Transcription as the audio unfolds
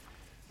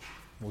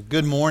Well,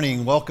 good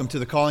morning. Welcome to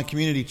the Calling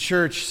Community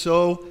Church.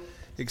 So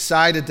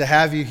excited to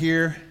have you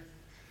here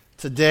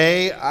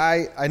today.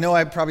 I know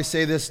I probably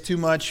say this too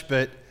much,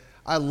 but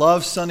I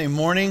love Sunday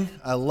morning.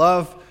 I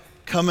love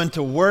coming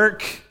to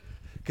work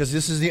because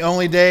this is the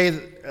only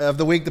day of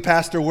the week the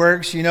pastor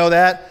works. You know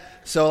that?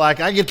 So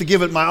I get to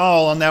give it my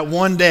all on that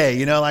one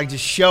day,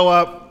 just show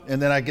up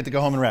and then I get to go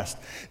home and rest.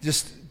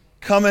 Just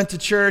coming to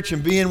church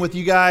and being with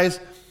you guys.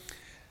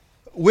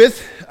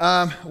 With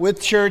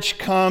church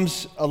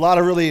comes a lot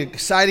of really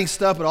exciting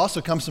stuff, but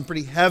also comes some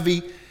pretty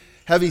heavy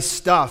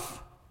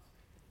stuff.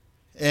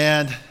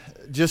 And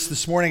just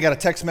this morning, I got a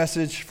text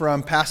message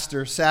from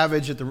Pastor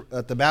Savage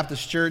at the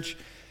Baptist Church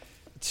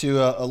to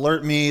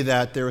alert me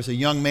that there was a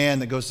young man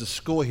that goes to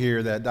school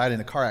here that died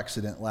in a car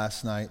accident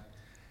last night.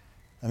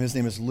 His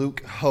name is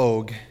Luke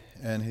Hogue,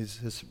 and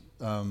his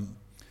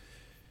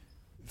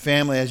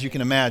family, as you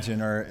can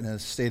imagine, are in a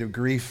state of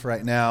grief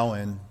right now,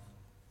 and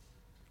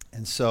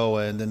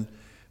then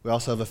we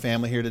also have a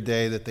family here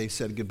today that they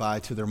said goodbye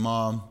to their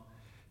mom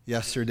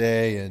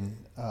yesterday. And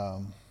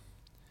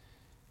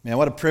man,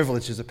 what a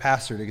privilege as a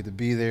pastor to get to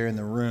be there in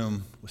the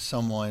room with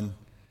someone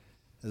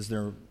as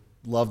their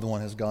loved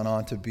one has gone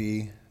on to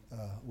be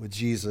with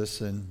Jesus.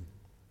 And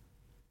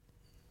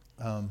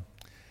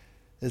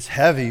it's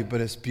heavy, but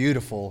it's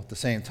beautiful at the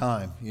same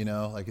time.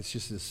 It's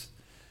just this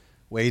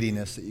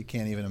weightiness that you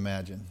can't even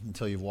imagine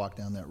until you've walked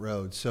down that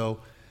road.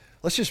 So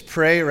let's just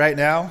pray right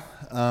now.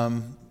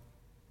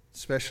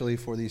 Especially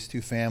for these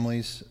two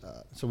families.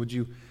 So would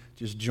you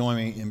just join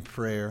me in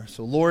prayer?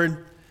 So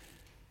Lord,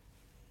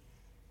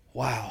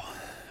 wow,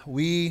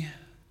 we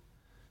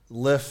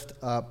lift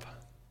up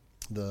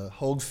the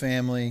Hogue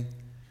family,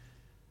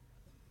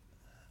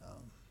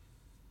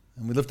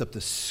 and we lift up the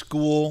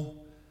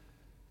school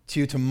to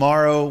you.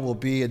 Tomorrow will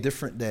be a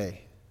different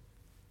day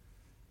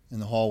in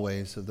the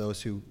hallways of those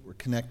who were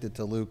connected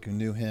to Luke, who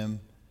knew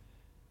him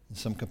in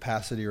some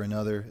capacity or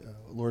another.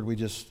 Lord, we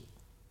just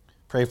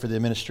pray for the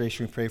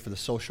administration. We pray for the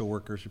social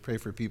workers. We pray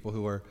for people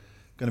who are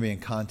going to be in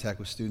contact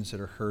with students that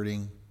are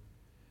hurting.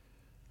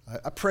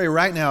 I pray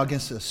right now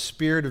against a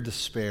spirit of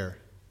despair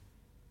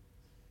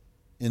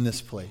in this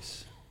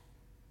place.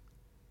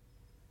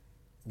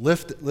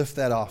 Lift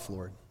that off,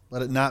 Lord.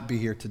 Let it not be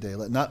here today.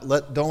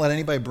 Don't let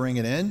anybody bring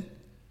it in.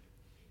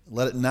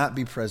 Let it not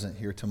be present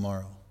here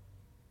tomorrow.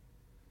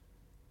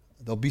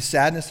 There'll be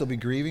sadness, there'll be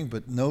grieving,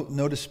 but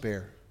no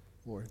despair,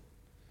 Lord.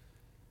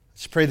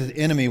 Let's pray that the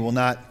enemy will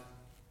not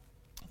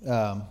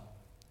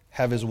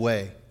have his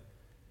way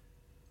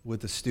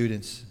with the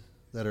students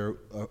that are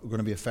going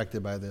to be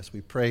affected by this.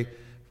 We pray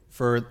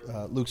for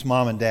Luke's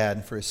mom and dad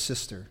and for his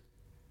sister.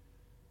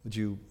 Would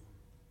you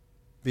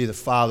be the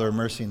Father of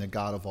mercy and the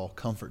God of all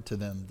comfort to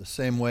them, the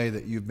same way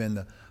that you've been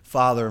the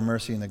Father of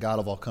mercy and the God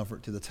of all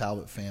comfort to the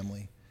Talbot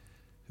family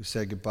who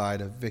said goodbye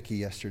to Vicky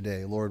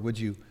yesterday. Lord, would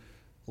you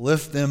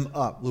lift them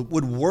up?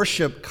 Would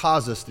worship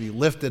cause us to be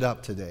lifted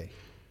up today?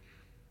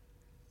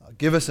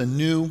 Give us a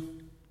new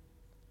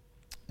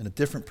and a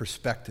different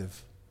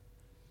perspective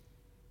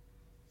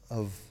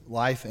of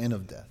life and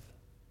of death.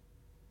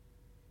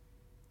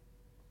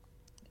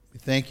 We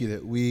thank you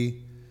that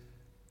we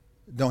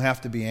don't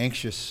have to be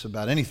anxious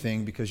about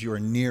anything because you are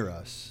near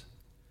us.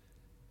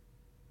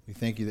 We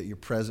thank you that you're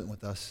present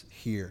with us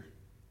here.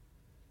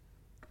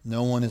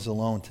 No one is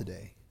alone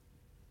today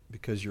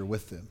because you're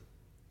with them.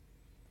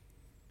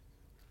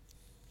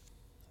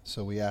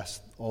 So we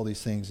ask all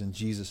these things in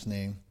Jesus'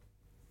 name.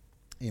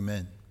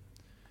 Amen.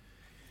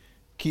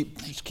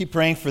 Keep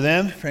praying for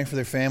them, praying for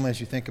their family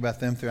as you think about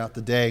them throughout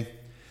the day.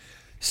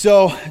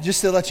 So just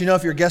to let you know,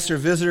 if you're a guest or a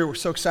visitor, we're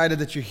so excited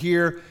that you're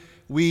here.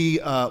 We're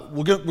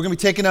going to be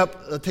taking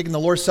the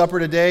Lord's Supper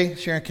today,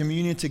 sharing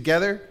communion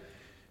together.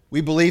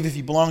 We believe if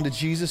you belong to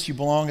Jesus, you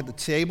belong at the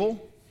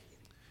table.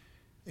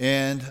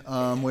 And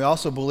we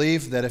also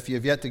believe that if you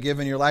have yet to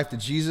give in your life to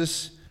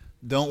Jesus,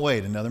 don't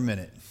wait another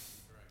minute.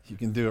 You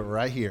can do it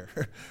right here,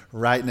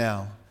 right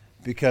now.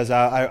 Because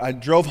I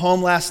drove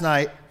home last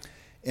night,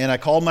 and I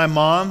called my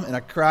mom, and I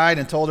cried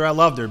and told her I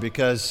loved her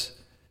because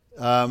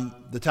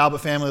the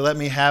Talbot family let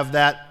me have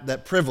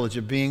that privilege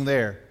of being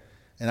there.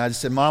 And I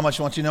just said, Mom, I just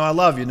want you to know I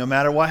love you. No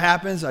matter what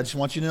happens, I just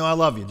want you to know I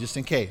love you, just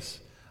in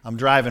case. I'm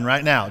driving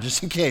right now,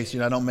 just in case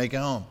I don't make it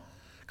home.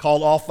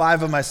 Called all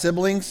 5 of my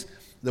siblings.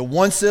 The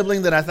one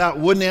sibling that I thought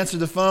wouldn't answer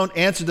the phone,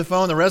 answered the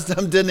phone. The rest of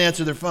them didn't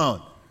answer their phone.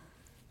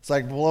 It's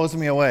blows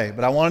me away.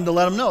 But I wanted to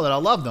let them know that I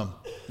loved them,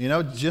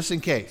 just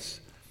in case.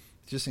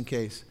 Just in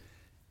case.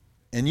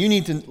 And you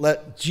need to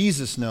let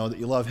Jesus know that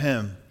you love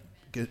him.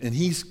 And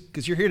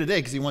because you're here today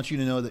because he wants you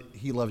to know that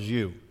he loves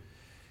you.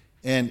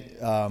 And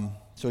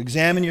so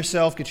examine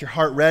yourself, get your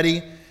heart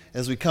ready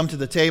as we come to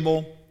the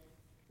table.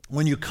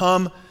 When you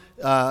come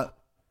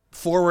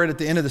forward at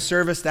the end of the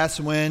service, that's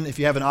when, if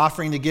you have an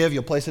offering to give,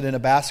 you'll place it in a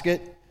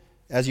basket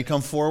as you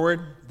come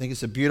forward. I think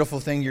it's a beautiful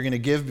thing you're going to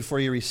give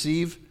before you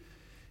receive.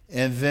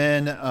 And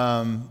then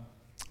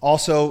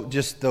also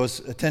just those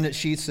attendance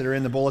sheets that are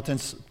in the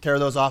bulletins, tear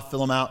those off, fill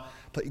them out.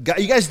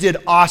 You guys did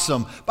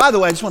awesome. By the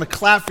way, I just want to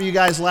clap for you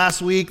guys last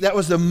week. That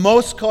was the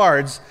most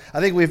cards I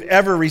think we've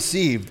ever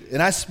received.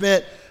 And I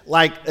spent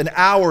like an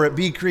hour at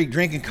Bee Creek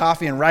drinking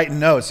coffee and writing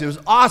notes. It was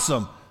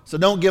awesome. So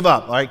don't give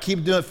up, all right?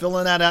 Keep doing it,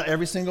 filling that out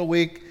every single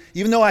week.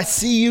 Even though I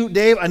see you,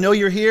 Dave, I know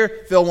you're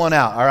here, fill one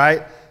out, all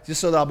right?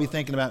 Just so that I'll be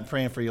thinking about and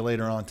praying for you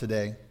later on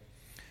today.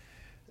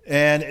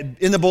 And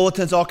in the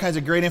bulletins, all kinds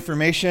of great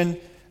information.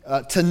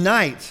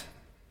 Tonight,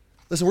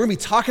 listen, we're going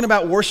to be talking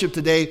about worship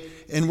today,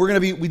 and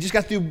we just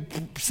got through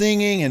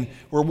singing, and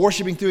we're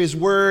worshiping through His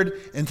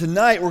Word, and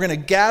tonight we're going to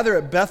gather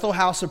at Bethel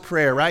House of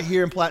Prayer right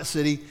here in Platte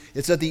City.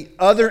 It's at the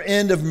other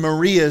end of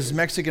Maria's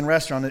Mexican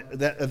restaurant,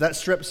 that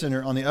strip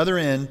center on the other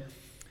end,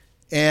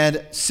 and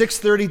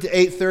 6:30 to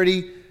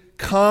 8:30,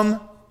 come.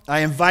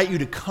 I invite you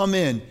to come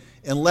in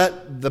and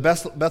let the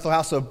Bethel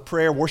House of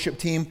Prayer worship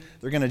team,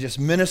 they're going to just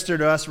minister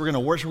to us. We're going to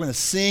worship, we're going to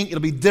sing.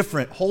 It'll be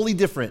different, wholly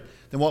different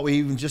than what we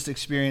even just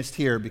experienced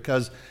here,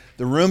 because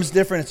the room's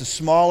different. It's a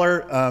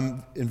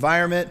smaller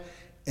environment,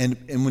 and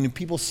when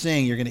people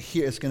sing, you're going to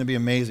hear, it's going to be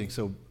amazing.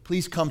 So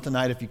please come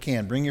tonight if you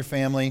can. Bring your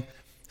family.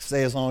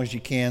 Stay as long as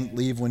you can.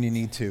 Leave when you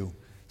need to.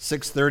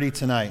 6:30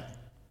 tonight.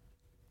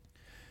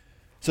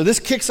 So this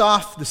kicks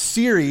off the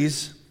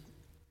series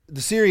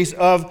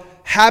of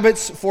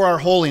habits for our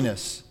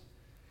holiness.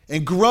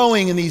 And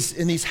growing in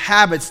these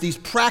habits, these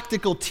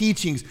practical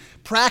teachings,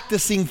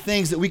 practicing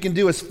things that we can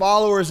do as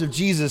followers of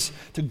Jesus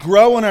to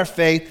grow in our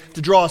faith,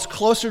 to draw us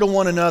closer to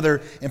one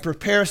another, and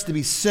prepare us to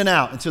be sent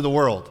out into the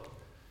world.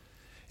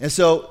 And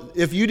so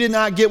if you did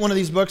not get one of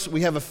these books,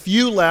 we have a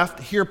few left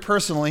here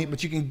personally,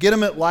 but you can get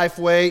them at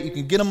Lifeway. You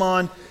can get them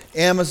on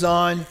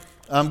Amazon.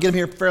 Get them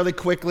here fairly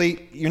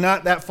quickly. You're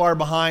not that far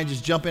behind.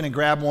 Just jump in and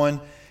grab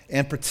one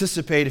and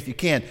participate if you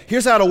can.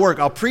 Here's how it'll work.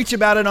 I'll preach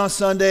about it on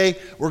Sunday.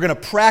 We're going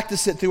to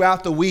practice it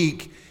throughout the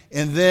week.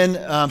 And then,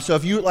 so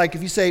if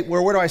you say,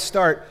 well, where do I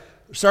start?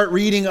 Start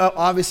reading up,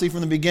 obviously,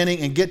 from the beginning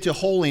and get to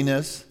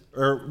holiness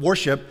or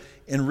worship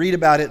and read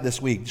about it this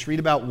week. Just read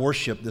about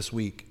worship this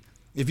week.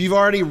 If you've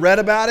already read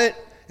about it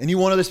and you're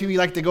one of those people you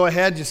like to go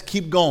ahead, just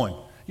keep going.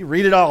 You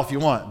read it all if you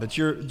want, but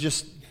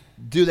just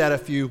do that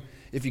if you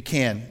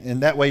can.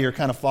 And that way you're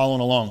kind of following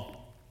along.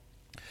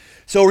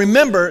 So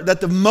remember that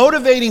the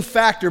motivating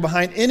factor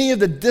behind any of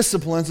the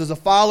disciplines as a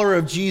follower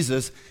of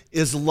Jesus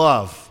is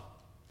love,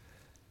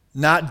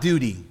 not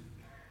duty.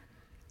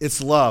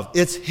 It's love.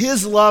 It's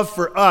His love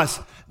for us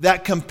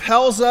that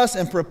compels us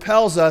and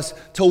propels us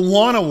to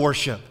want to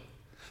worship,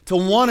 to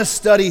want to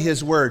study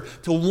His Word,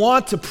 to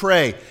want to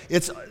pray.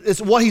 It's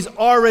what He's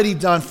already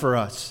done for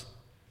us.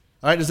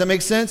 All right, does that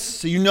make sense?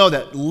 So you know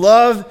that.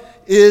 Love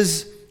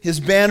is His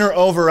banner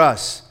over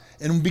us.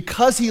 And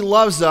because He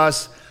loves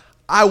us,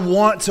 I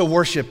want to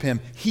worship Him.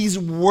 He's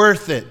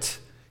worth it.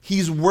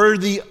 He's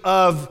worthy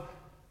of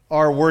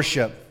our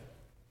worship.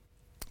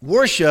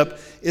 Worship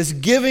is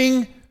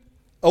giving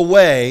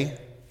away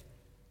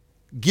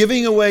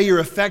your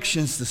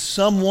affections to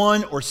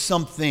someone or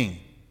something.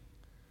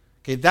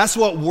 Okay, that's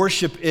what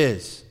worship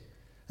is.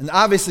 And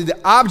obviously the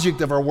object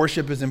of our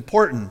worship is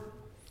important.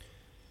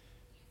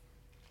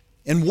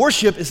 And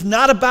worship is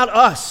not about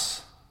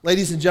us,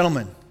 ladies and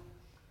gentlemen.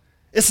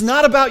 It's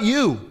not about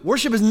you.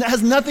 Worship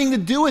has nothing to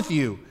do with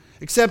you,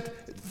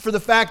 except for the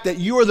fact that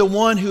you are the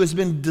one who has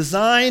been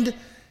designed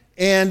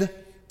and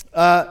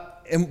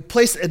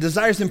placed, a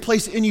desire has been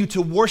placed in you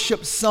to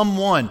worship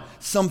someone,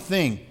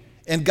 something.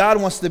 And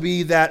God wants to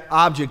be that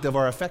object of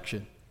our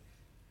affection.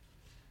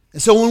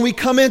 And so when we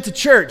come into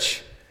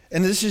church,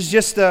 and this is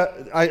just,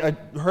 I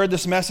heard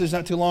this message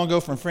not too long ago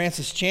from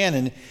Francis Chan,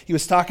 and he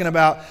was talking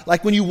about,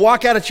 like when you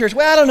walk out of church,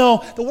 well, I don't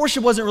know, the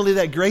worship wasn't really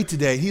that great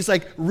today. He's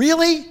like,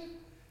 really?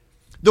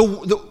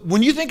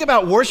 When you think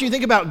about worship, you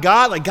think about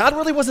God, like God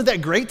really wasn't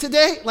that great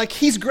today? Like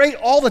He's great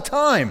all the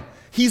time.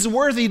 He's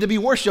worthy to be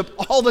worshiped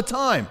all the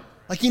time.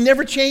 Like He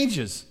never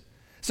changes.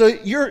 So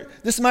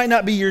this might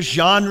not be your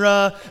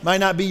genre, might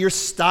not be your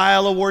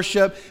style of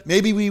worship.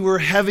 Maybe we were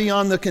heavy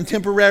on the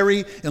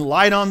contemporary and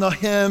light on the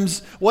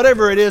hymns,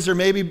 whatever it is, or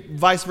maybe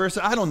vice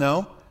versa, I don't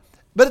know.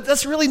 But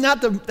that's really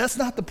not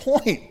the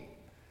point.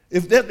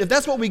 If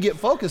that's what we get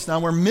focused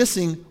on, we're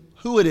missing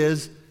who it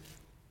is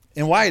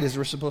and why it is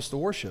we're supposed to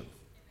worship.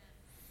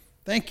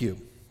 Thank you.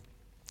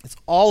 It's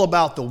all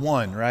about the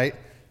one, right,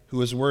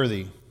 who is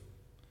worthy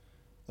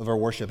of our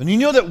worship. And you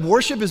know that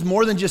worship is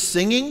more than just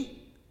singing?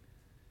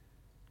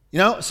 You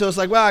know, so it's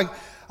like, well,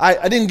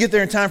 I didn't get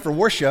there in time for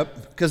worship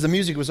because the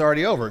music was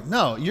already over.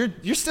 No,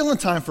 you're still in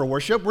time for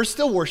worship. We're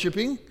still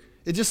worshiping.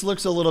 It just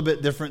looks a little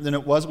bit different than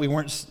it was. We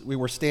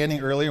were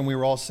standing earlier and we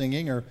were all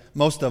singing, or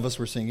most of us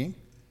were singing.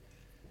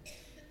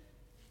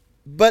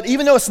 But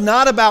even though it's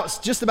not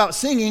just about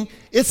singing,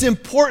 it's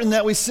important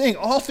that we sing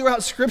all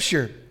throughout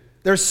Scripture.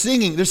 There's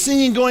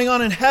singing going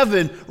on in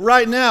heaven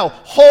right now.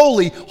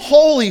 Holy,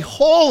 holy,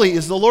 holy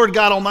is the Lord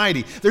God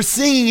Almighty. They're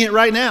singing it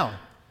right now.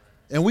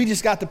 And we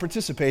just got to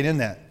participate in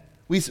that.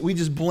 We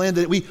just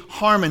blended, we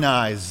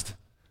harmonized,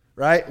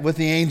 right, with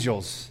the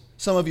angels.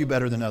 Some of you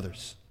better than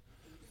others.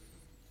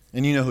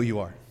 And you know who you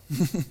are.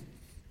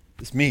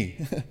 It's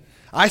me.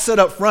 I sit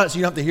up front so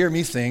you don't have to hear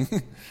me sing.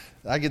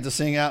 I get to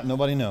sing out and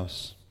nobody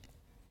knows.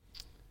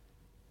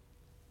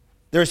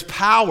 There's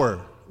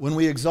power when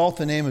we exalt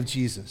the name of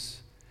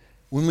Jesus.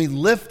 when we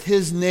lift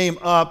his name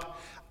up,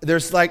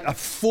 there's like a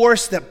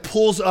force that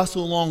pulls us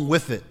along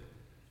with it.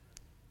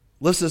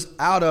 Lifts us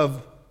out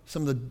of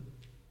some of the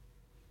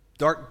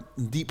dark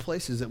and deep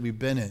places that we've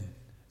been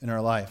in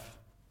our life.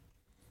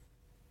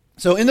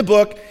 So in the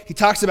book, he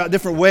talks about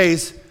different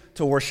ways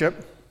to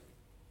worship.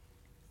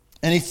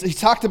 And he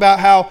talked about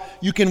how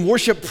you can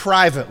worship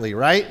privately,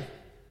 right?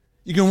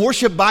 You can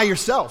worship by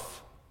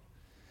yourself.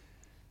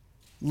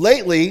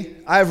 Lately,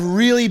 I've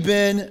really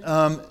been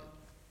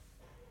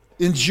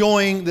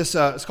enjoying this,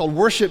 it's called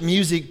Worship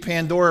Music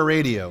Pandora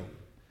Radio.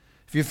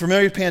 If you're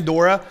familiar with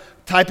Pandora,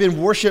 type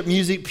in worship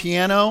music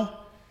piano,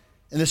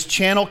 and this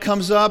channel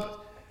comes up.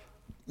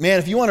 Man,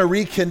 if you want to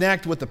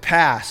reconnect with the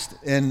past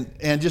and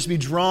just be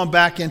drawn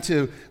back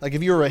into, like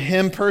if you were a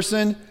hymn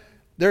person,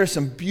 there is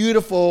some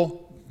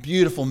beautiful,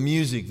 beautiful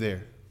music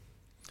there.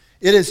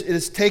 It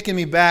has taken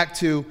me back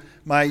to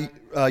my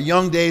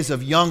young days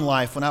of young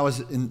life when I was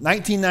in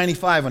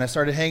 1995 when I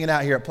started hanging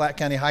out here at Platte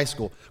County High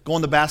School,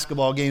 going to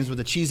basketball games with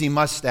a cheesy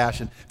mustache,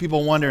 and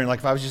people wondering like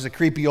if I was just a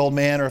creepy old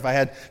man or if I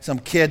had some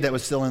kid that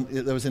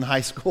was in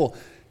high school.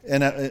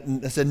 And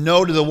I said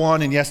no to the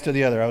one and yes to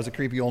the other. I was a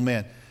creepy old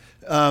man.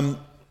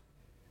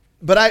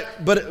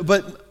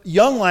 But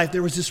young life,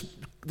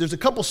 there's a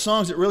couple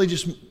songs that really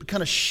just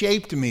kind of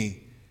shaped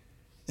me,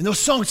 and those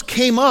songs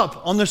came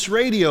up on this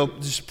radio,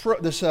 this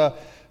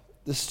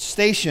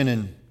station,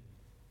 and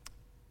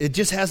it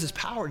just has this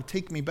power to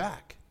take me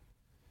back.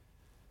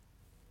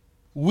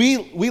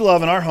 We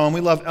love in our home,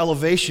 we love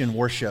elevation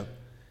worship.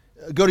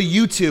 Go to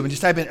YouTube and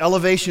just type in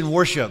elevation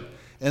worship,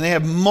 and they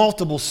have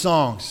multiple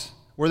songs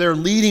where they're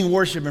leading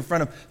worship in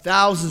front of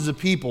thousands of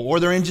people, or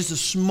they're in just a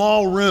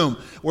small room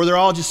where they're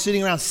all just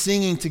sitting around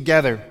singing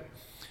together.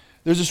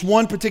 There's this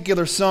one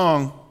particular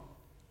song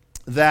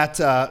that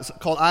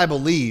called I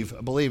Believe.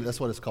 I believe that's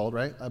what it's called,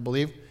 right? I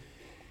Believe.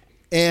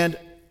 And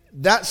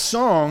that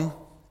song,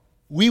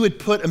 we would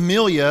put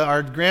Amelia,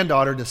 our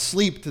granddaughter, to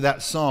sleep to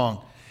that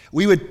song.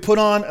 We would put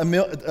on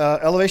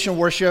elevation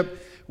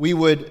worship. We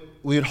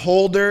would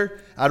hold her.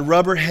 I'd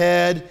rub her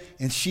head,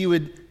 and she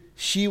would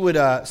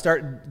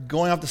start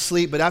going off to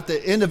sleep. But at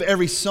the end of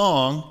every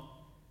song,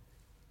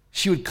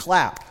 she would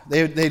clap.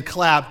 They'd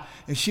clap,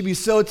 and she'd be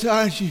so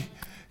tired, she'd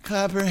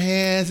clap her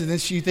hands, and then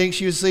she'd think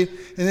she was asleep,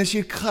 and then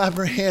she'd clap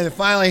her hand. And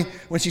finally,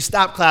 when she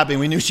stopped clapping,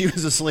 we knew she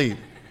was asleep.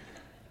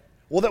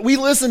 Well, we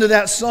listened to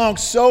that song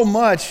so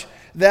much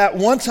that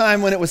one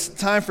time when it was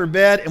time for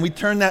bed and we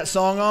turned that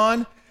song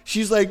on,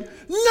 she's like,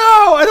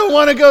 no, I don't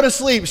want to go to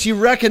sleep. She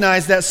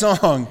recognized that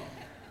song.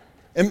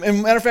 And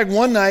matter of fact,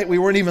 one night we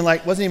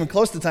wasn't even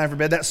close to time for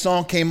bed. That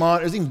song came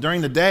on. It was even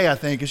during the day, I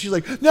think. And she's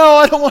like, no,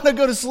 I don't want to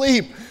go to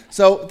sleep.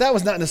 So that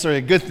was not necessarily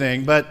a good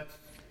thing.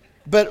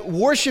 But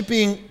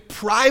worshiping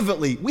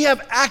privately, we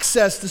have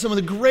access to some of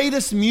the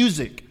greatest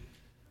music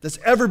that's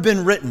ever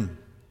been written.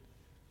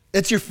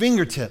 It's your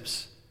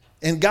fingertips.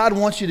 And God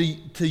wants you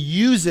to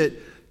use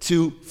it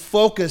to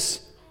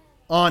focus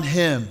on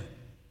Him.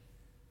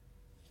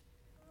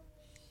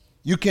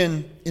 You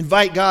can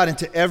invite God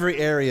into every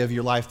area of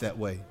your life that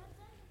way.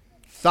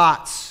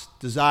 Thoughts,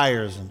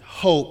 desires, and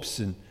hopes,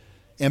 and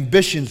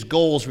ambitions,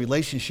 goals,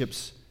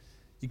 relationships.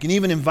 You can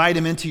even invite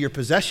Him into your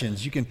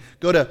possessions. You can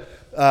go to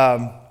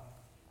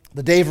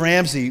the Dave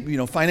Ramsey,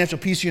 Financial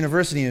Peace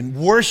University, and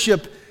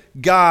worship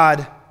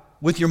God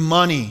with your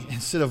money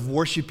instead of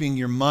worshiping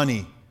your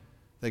money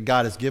that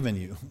God has given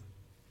you.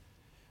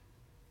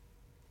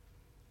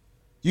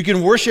 You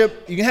can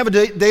worship, you can have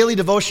a daily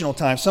devotional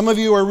time. Some of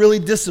you are really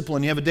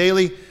disciplined. You have a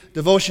daily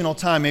devotional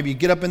time. Maybe you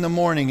get up in the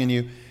morning and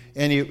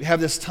you have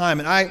this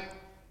time. And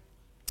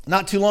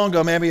not too long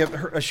ago, maybe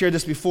I shared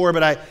this before,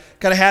 but I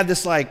kind of had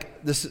this I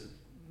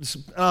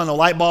don't know,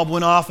 light bulb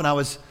went off, and I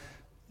was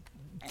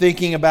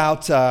thinking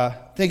about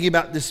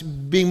this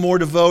being more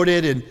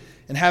devoted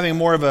and having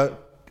more of a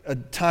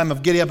time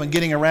of getting up and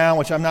getting around,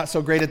 which I'm not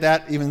so great at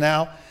that even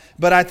now.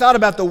 But I thought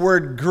about the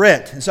word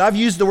grit. And so I've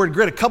used the word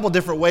grit a couple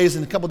different ways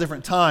in a couple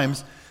different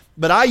times.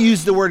 But I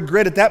used the word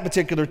grit at that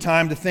particular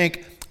time to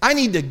think, I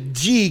need to,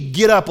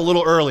 get up a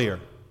little earlier.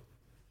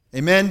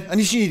 Amen? I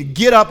need to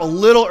get up a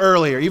little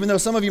earlier. Even though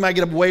some of you might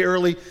get up way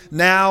early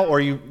now,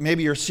 or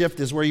maybe your shift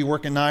is where you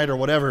work at night or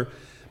whatever.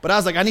 But I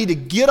was like, I need to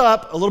get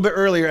up a little bit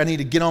earlier. I need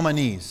to get on my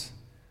knees.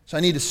 So I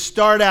need to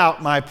start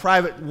out my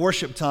private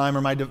worship time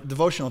or my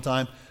devotional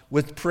time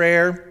with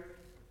prayer.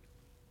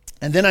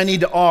 And then I need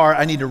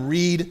to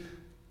read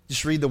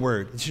the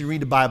Word. I should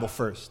read the Bible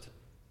first.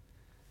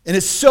 And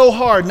it's so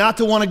hard not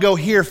to want to go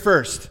here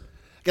first.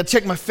 Got to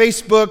check my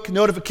Facebook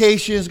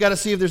notifications. Got to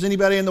see if there's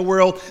anybody in the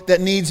world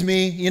that needs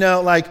me.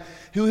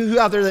 Who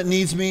out there that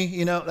needs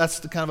me? That's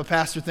the kind of a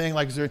pastor thing.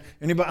 Like, is there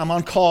anybody? I'm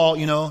on call.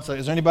 So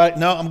is there anybody?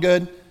 No, I'm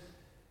good.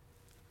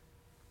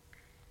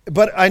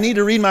 But I need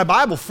to read my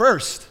Bible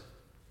first.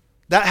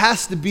 That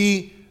has to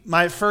be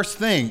my first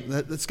thing.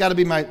 That's got to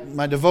be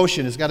my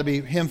devotion. It's got to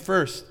be Him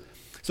first.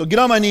 So get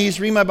on my knees,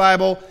 read my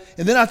Bible,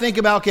 and then I think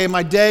about, okay,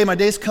 my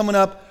day's coming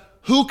up.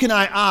 Who can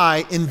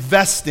I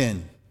invest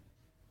in?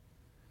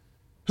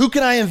 Who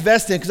can I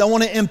invest in? Because I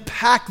want to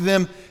impact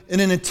them in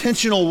an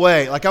intentional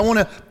way. Like I want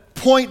to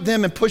point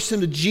them and push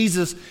them to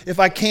Jesus if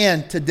I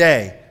can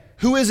today?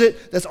 Who is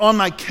it that's on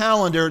my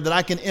calendar that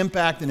I can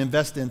impact and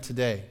invest in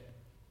today?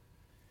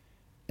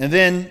 And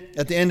then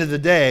at the end of the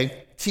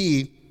day,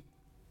 T,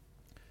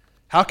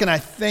 how can I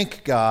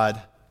thank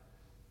God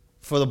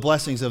for the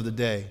blessings of the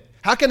day?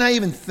 How can I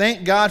even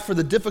thank God for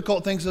the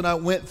difficult things that I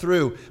went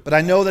through, but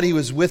I know that He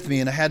was with me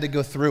and I had to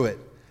go through it?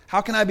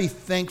 How can I be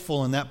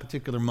thankful in that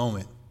particular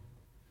moment?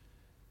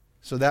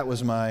 So that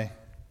was my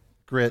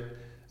grit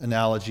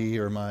analogy,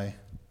 or my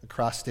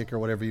acrostic, or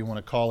whatever you want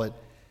to call it.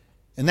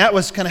 And that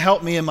was kind of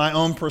helped me in my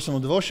own personal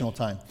devotional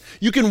time.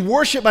 You can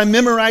worship by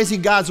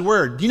memorizing God's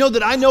Word. Do you know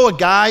that I know a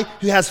guy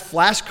who has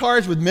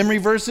flashcards with memory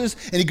verses,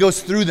 and he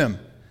goes through them,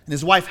 and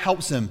his wife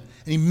helps him,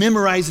 and he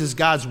memorizes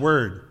God's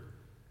Word.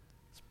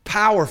 It's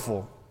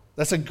powerful.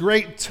 That's a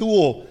great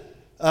tool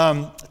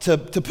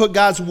to put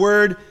God's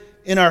Word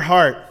in our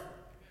heart.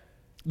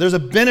 There's a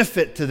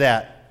benefit to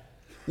that.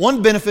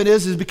 One benefit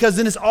is because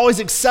then it's always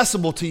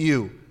accessible to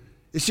you.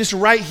 It's just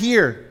right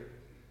here.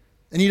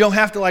 And you don't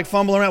have to like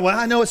fumble around. Well,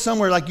 I know it's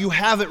somewhere. Like, you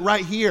have it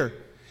right here.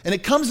 And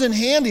it comes in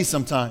handy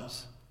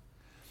sometimes.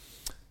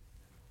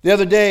 The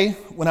other day,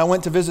 when I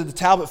went to visit the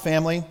Talbot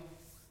family,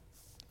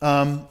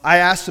 I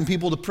asked some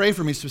people to pray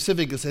for me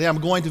specifically. I said, hey, I'm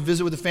going to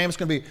visit with the family. It's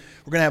going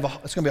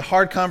to be a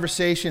hard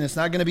conversation. It's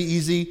not going to be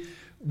easy.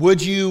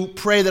 Would you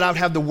pray that I would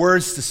have the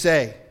words to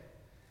say?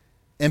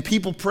 And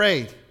people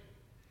prayed.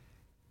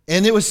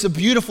 And it was a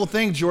beautiful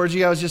thing,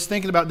 Georgie. I was just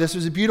thinking about this. It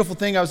was a beautiful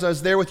thing. I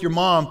was there with your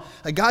mom.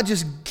 Like, God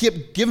just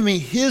kept giving me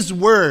His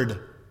word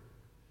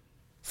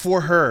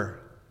for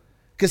her.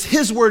 Because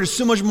His word is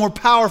so much more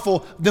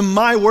powerful than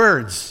my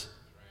words.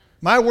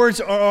 My words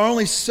are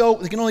only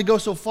they can only go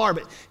so far,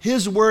 but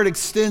His word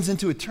extends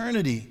into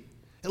eternity.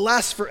 It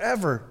lasts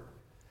forever.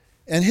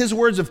 And His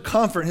words of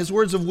comfort, His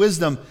words of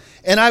wisdom.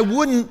 And I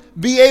wouldn't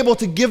be able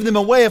to give them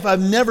away if I've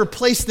never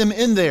placed them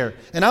in there.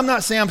 And I'm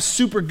not saying I'm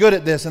super good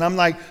at this and I'm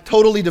like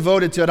totally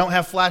devoted to it. I don't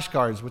have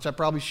flashcards, which I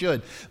probably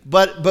should.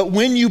 But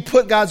when you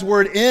put God's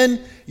word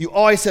in, you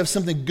always have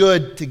something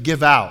good to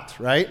give out,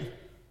 right?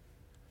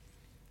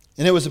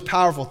 And it was a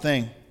powerful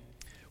thing.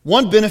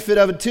 One benefit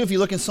of it too, if you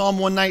look in Psalm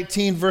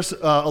 119, verse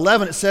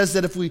 11, it says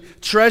that if we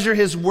treasure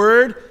His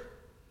word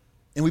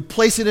and we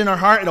place it in our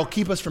heart, it'll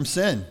keep us from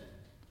sin.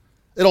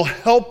 It'll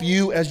help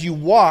you as you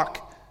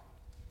walk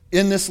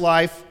in this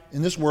life,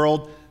 in this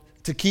world,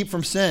 to keep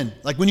from sin.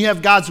 Like, when you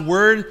have God's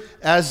word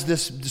as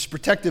this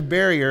protective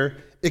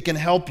barrier, it can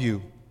help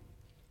you.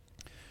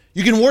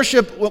 You can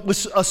worship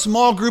with a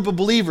small group of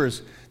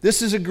believers.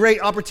 This is a great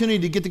opportunity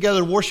to get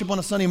together and worship on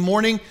a Sunday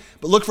morning,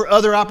 but look for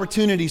other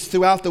opportunities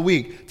throughout the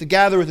week to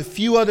gather with a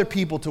few other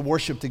people to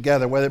worship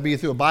together, whether it be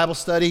through a Bible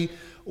study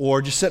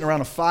or just sitting around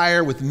a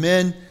fire with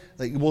men.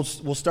 Like, we'll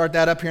start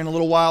that up here in a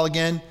little while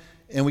again.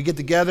 And we get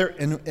together,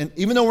 and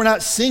even though we're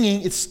not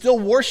singing, it's still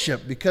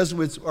worship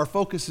because our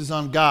focus is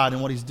on God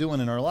and what He's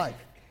doing in our life.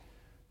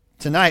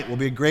 Tonight will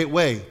be a great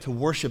way to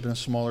worship in a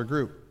smaller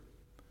group.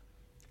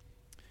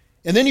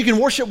 And then you can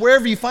worship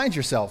wherever you find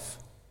yourself.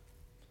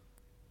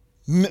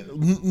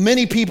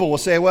 Many people will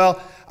say, well,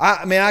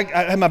 I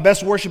have my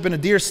best worship in a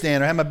deer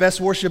stand, or I have my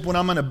best worship when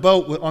I'm on a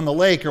boat on the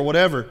lake or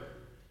whatever.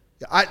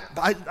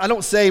 I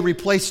don't say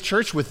replace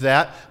church with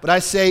that, but I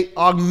say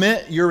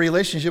augment your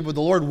relationship with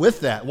the Lord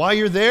with that. While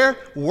you're there,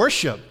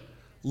 worship.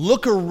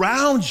 Look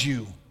around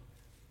you.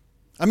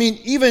 I mean,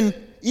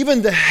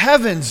 even the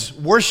heavens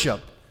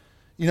worship.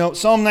 You know,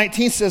 Psalm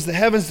 19 says the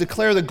heavens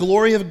declare the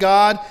glory of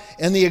God,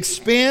 and the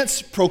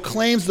expanse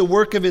proclaims the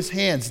work of His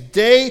hands.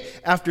 Day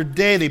after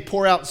day they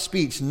pour out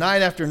speech.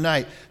 Night after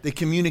night they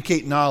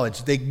communicate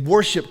knowledge. They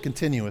worship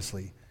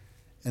continuously.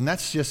 And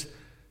that's just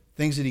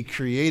things that He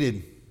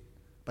created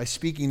by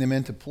speaking them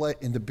into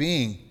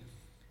being.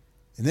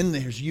 And then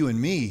there's you and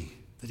me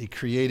that He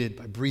created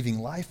by breathing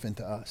life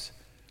into us.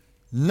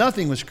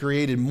 Nothing was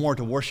created more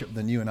to worship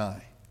than you and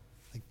I.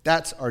 Like,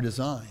 that's our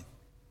design.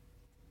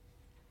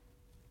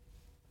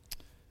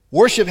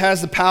 Worship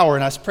has the power,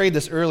 and I prayed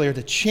this earlier,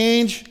 to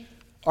change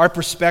our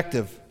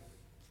perspective.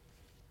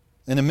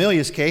 In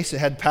Amelia's case, it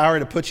had power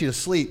to put you to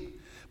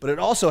sleep, but it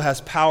also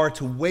has power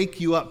to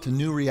wake you up to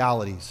new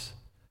realities,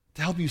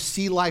 to help you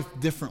see life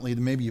differently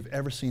than maybe you've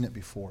ever seen it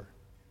before.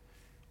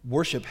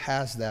 Worship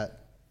has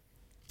that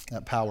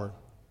power.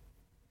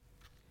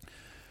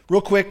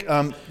 Real quick,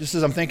 just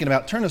as I'm thinking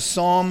about, turn to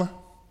Psalm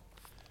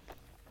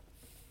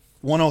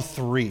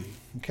 103,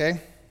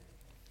 okay?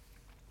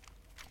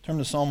 Turn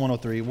to Psalm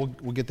 103.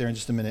 We'll get there in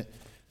just a minute.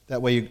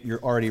 That way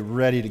you're already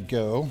ready to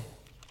go.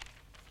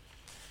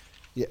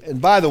 Yeah,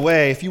 and by the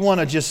way, if you want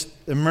to just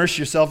immerse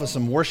yourself in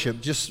some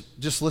worship,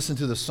 just listen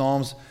to the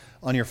Psalms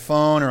on your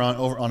phone or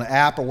on an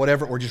app or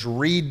whatever, or just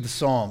read the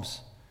Psalms.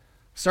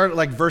 Start at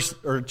like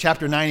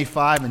chapter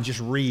 95 and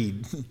just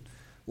read.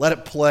 Let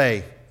it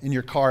play in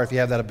your car if you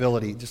have that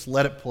ability. Just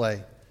let it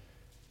play,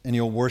 and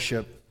you'll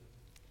worship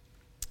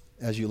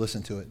as you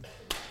listen to it.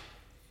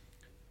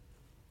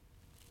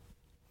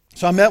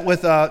 So I met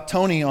with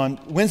Tony on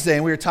Wednesday,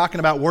 and we were talking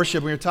about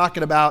worship. We were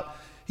talking about,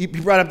 he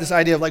brought up this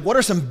idea of like, what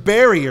are some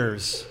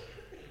barriers?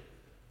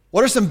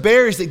 What are some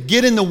barriers that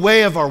get in the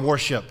way of our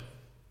worship?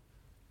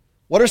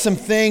 What are some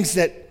things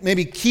that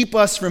maybe keep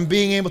us from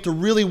being able to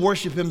really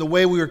worship Him the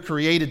way we were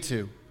created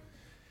to?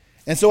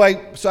 And so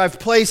I've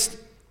placed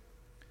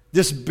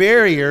this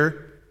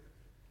barrier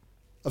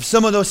of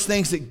some of those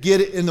things that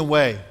get in the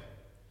way.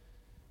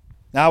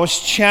 Now, I was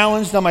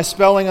challenged on my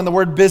spelling on the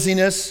word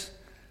busyness.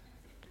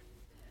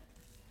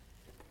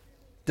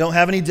 Don't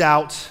have any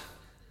doubt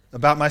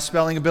about my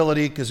spelling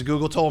ability because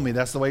Google told me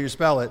that's the way you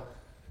spell it.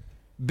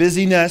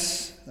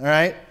 Busyness, all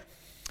right?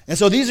 And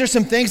so these are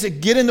some things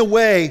that get in the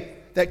way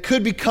that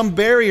could become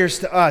barriers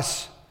to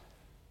us.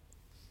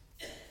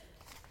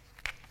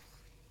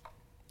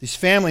 These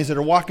families that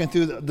are walking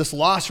through this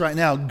loss right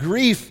now,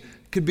 grief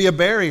could be a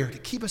barrier to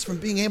keep us from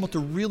being able to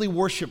really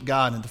worship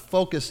God and to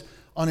focus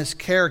on His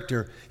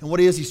character and what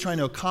it is He's trying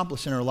to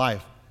accomplish in our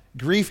life.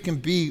 Grief can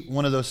be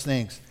one of those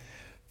things.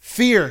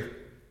 Fear.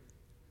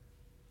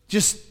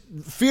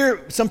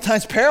 Fear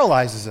sometimes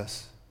paralyzes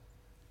us.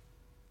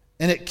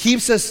 And it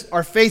keeps us,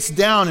 our face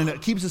down, and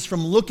it keeps us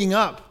from looking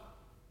up.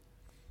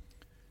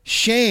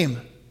 Shame.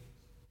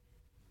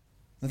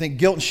 I think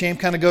guilt and shame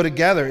kind of go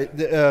together.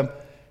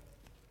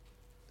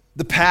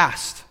 The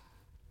past.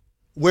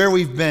 Where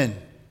we've been.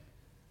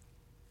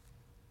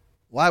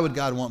 Why would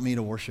God want me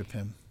to worship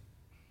Him?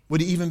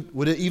 Would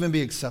it even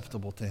be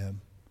acceptable to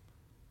Him?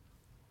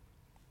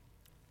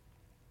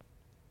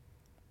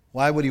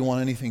 Why would He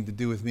want anything to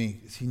do with me?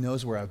 Because He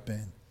knows where I've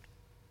been.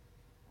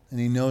 And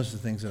He knows the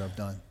things that I've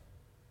done.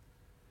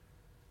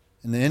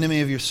 And the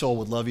enemy of your soul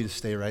would love you to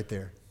stay right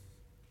there.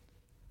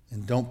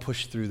 And don't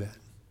push through that.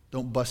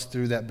 Don't bust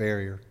through that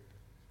barrier.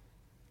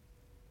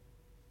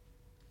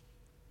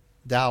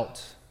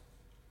 Doubt.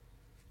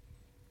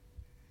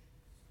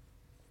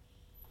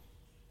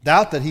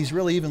 Doubt that He's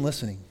really even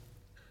listening.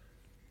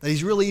 That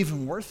He's really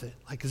even worth it.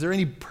 Like, is there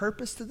any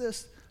purpose to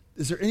this?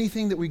 Is there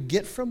anything that we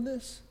get from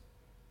this?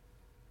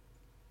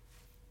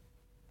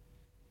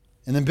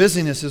 And then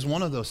busyness is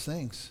one of those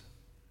things.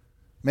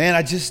 Man,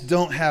 I just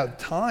don't have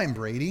time,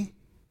 Brady.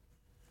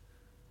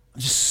 I'm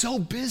just so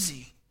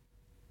busy.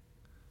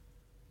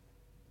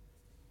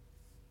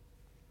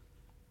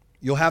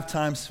 You'll have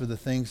times for the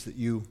things that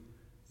you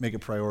make a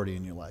priority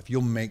in your life.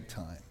 You'll make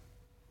time.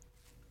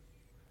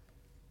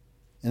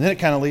 And then it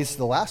kind of leads to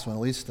the last one. It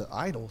leads to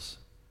idols.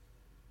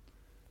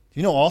 Do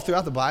you know all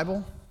throughout the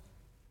Bible,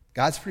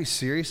 God's pretty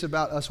serious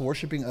about us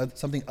worshiping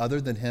something other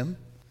than Him?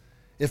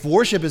 If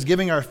worship is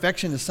giving our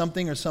affection to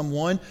something or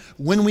someone,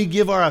 when we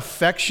give our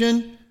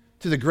affection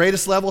to the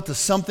greatest level to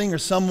something or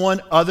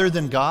someone other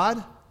than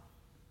God,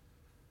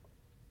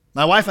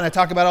 my wife and I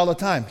talk about it all the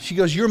time. She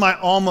goes, "You're my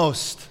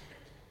almost,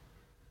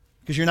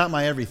 because you're not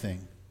my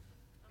everything."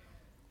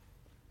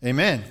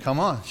 Amen. Come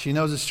on. She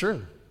knows it's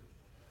true.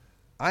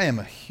 I am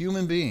a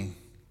human being,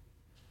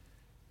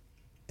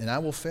 and I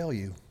will fail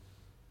you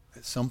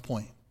at some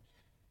point.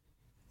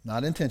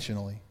 Not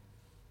intentionally,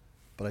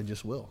 but I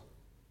just will.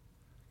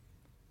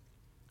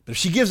 But if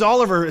she gives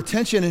all of her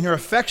attention and her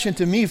affection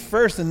to me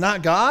first and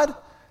not God,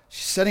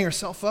 she's setting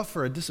herself up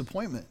for a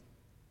disappointment.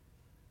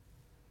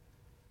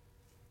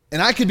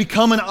 And I could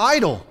become an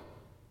idol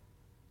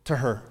to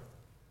her.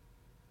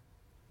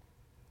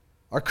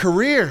 Our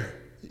career,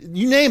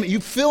 you name it, you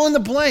fill in the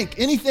blank.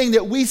 Anything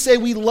that we say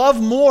we love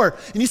more.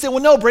 And you say,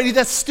 well, no, Brady,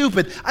 that's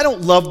stupid. I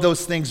don't love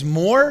those things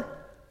more.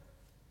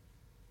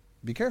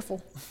 Be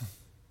careful.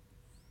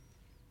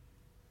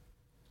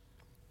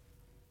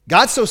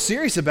 God's so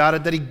serious about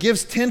it that He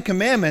gives 10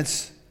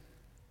 commandments,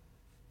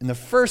 and the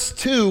first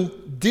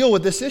 2 deal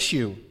with this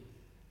issue.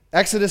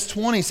 Exodus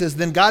 20 says,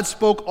 "Then God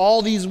spoke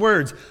all these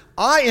words,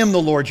 I am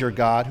the Lord your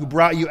God who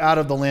brought you out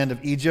of the land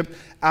of Egypt,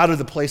 out of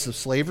the place of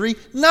slavery."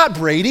 Not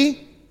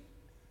Brady.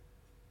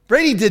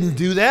 Brady didn't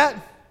do that.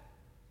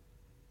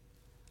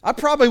 I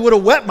probably would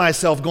have wet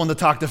myself going to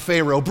talk to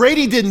Pharaoh.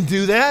 Brady didn't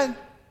do that.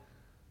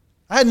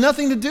 I had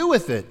nothing to do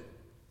with it.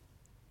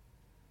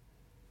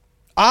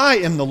 I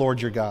am the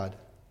Lord your God.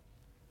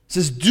 It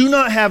says, do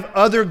not have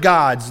other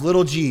gods,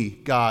 little g,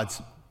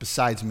 gods,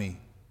 besides me.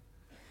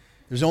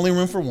 There's only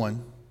room for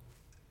one.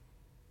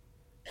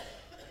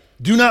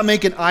 Do not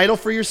make an idol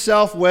for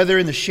yourself, whether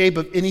in the shape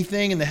of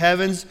anything in the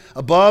heavens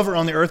above or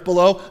on the earth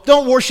below.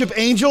 Don't worship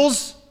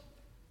angels.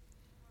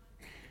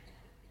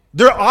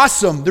 They're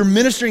awesome. They're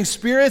ministering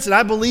spirits, and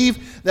I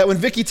believe that when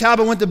Vicky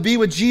Talbot went to be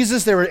with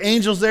Jesus, there were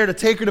angels there to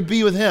take her to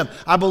be with Him.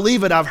 I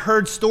believe it. I've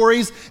heard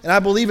stories, and I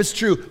believe it's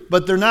true,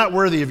 but they're not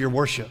worthy of your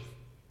worship.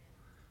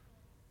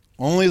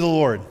 Only the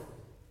Lord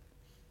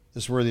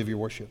is worthy of your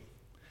worship.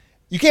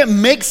 You can't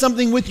make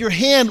something with your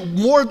hand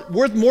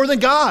worth more than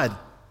God.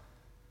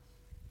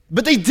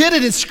 But they did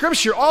it in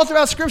Scripture, all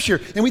throughout Scripture,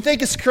 and we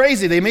think it's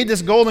crazy. They made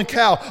this golden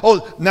cow.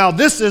 Oh, now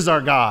this is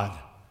our God.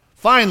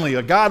 Finally,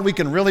 a God we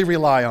can really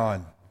rely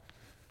on.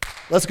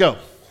 Let's go.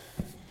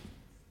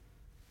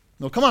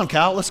 No, come on,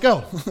 cow, let's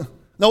go.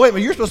 No, wait,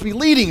 but you're supposed to be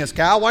leading us,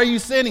 cow. Why are you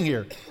standing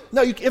here?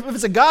 No, if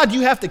it's a God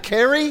you have to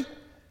carry,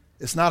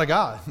 it's not a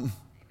God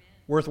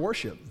worth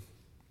worship.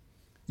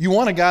 You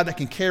want a God that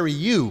can carry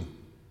you,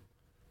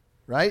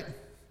 right?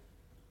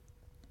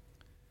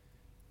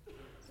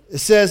 It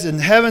says, in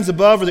heavens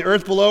above or the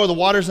earth below or the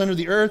waters under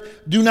the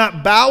earth, do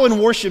not bow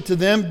and worship to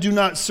them. Do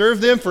not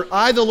serve them, for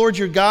I, the Lord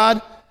your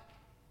God,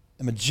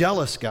 am a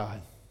jealous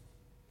God.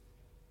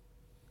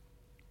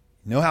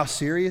 You know how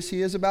serious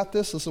he is about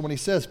this? Listen to what he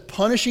says.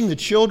 Punishing the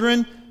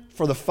children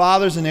for the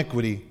father's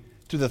iniquity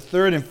to the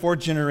third and fourth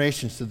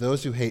generations to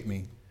those who hate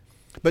me,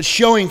 but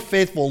showing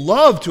faithful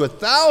love to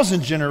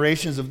 1,000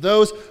 generations of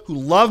those who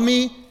love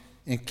me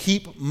and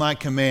keep my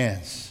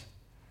commands.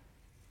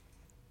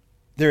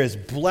 There is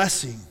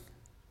blessing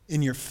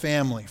in your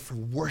family for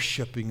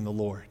worshiping the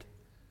Lord.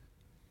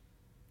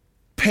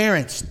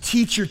 Parents,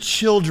 teach your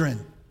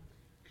children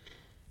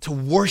to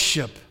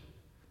worship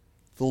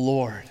the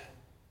Lord.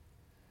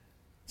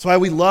 That's why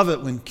we love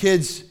it when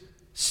kids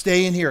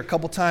stay in here a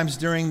couple times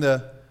during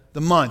the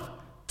month.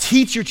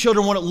 Teach your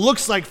children what it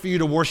looks like for you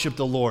to worship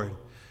the Lord.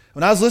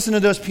 When I was listening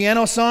to those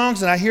piano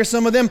songs and I hear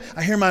some of them,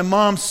 I hear my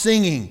mom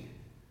singing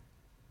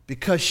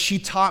because she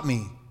taught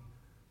me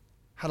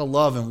how to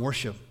love and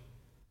worship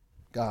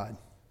God.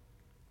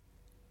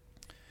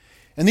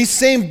 And these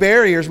same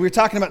barriers we were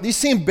talking about, these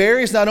same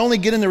barriers not only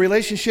get in the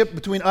relationship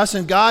between us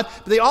and God,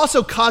 but they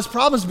also cause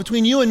problems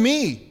between you and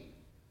me.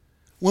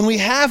 When we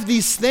have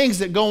these things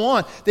that go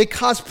on, they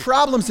cause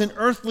problems in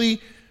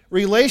earthly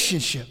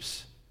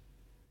relationships.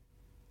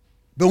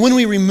 But when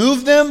we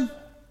remove them,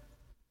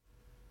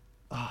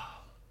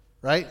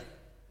 right?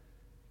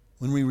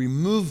 When we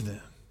remove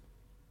them,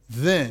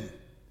 then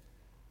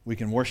we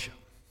can worship.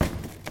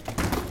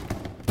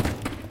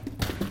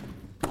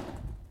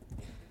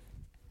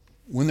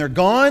 When they're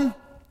gone,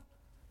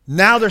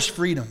 now there's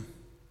freedom.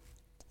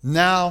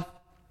 Now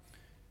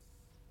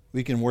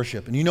we can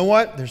worship. And you know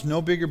what? There's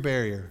no bigger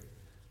barrier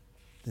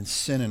than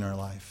sin in our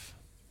life.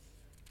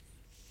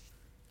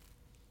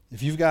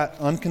 If you've got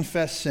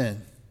unconfessed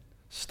sin,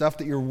 stuff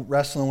that you're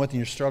wrestling with and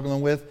you're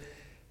struggling with,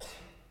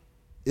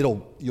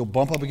 you'll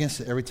bump up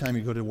against it every time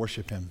you go to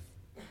worship Him.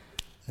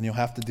 And you'll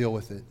have to deal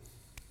with it.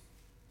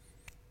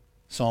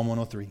 Psalm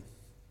 103.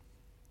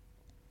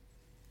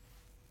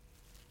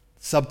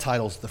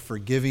 Subtitles, The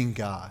Forgiving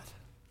God.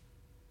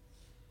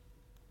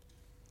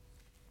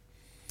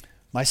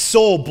 My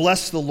soul,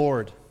 bless the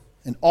Lord,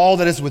 and all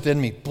that is within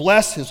me.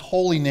 Bless His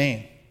holy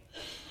name.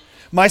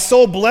 My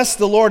soul, bless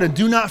the Lord, and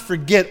do not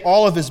forget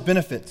all of His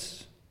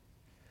benefits.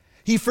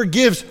 He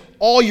forgives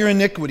all your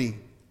iniquity.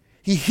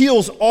 He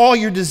heals all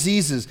your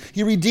diseases.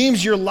 He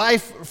redeems your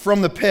life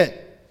from the pit.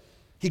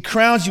 He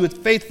crowns you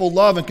with faithful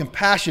love and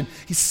compassion.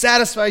 He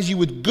satisfies you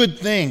with good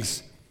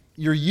things.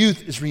 Your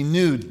youth is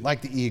renewed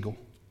like the eagle.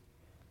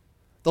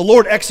 The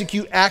Lord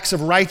execute acts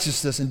of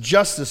righteousness and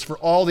justice for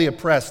all the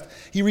oppressed.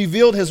 He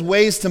revealed His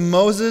ways to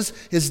Moses,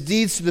 His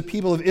deeds to the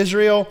people of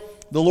Israel.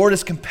 The Lord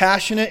is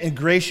compassionate and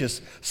gracious,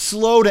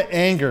 slow to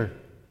anger,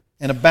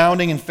 and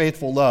abounding in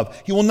faithful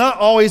love. He will not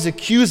always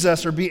accuse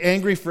us or be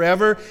angry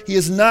forever. He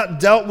has not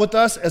dealt with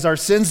us as our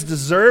sins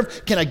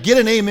deserve. Can I get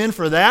an amen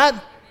for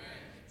that?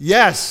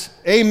 Yes,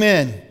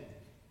 amen.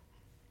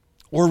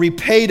 Or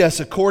repaid us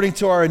according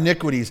to our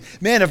iniquities.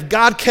 Man, if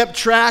God kept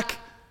track,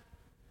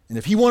 and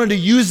if He wanted to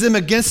use them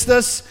against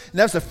us, and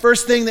that's the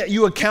first thing that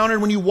you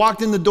encountered when you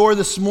walked in the door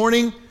this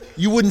morning,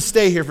 you wouldn't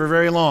stay here for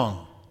very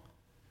long.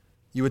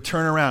 You would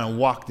turn around and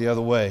walk the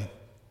other way.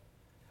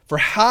 For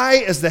high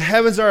as the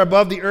heavens are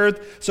above the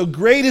earth, so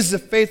great is the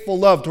faithful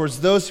love towards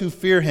those who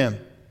fear Him.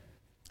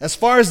 As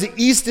far as the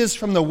east is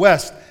from the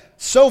west,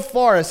 so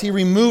far as He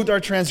removed our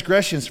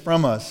transgressions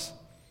from us.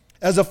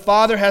 As a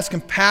father has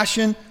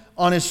compassion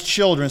on his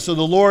children, so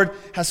the Lord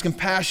has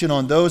compassion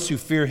on those who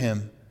fear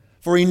Him.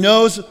 For He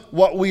knows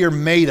what we are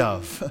made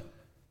of.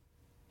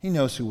 He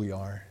knows who we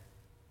are.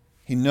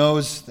 He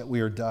knows that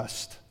we are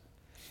dust.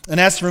 And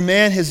as for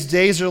man, his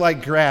days are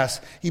like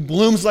grass. He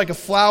blooms like a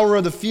flower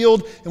of the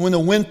field, and when the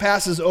wind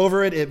passes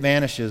over it, it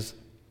vanishes,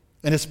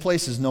 and his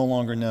place is no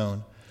longer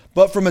known.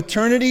 But from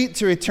eternity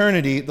to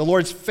eternity, the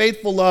Lord's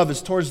faithful love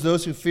is towards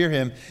those who fear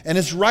Him, and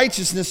His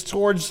righteousness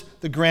towards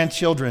the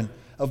grandchildren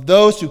of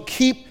those who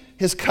keep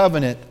His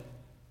covenant,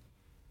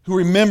 who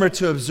remember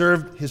to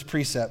observe His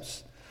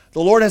precepts.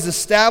 The Lord has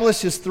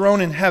established His throne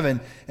in heaven,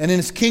 and in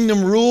His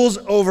kingdom rules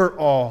over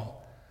all.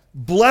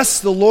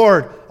 Bless the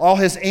Lord, all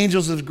His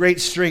angels of great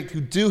strength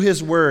who do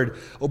His word,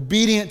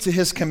 obedient to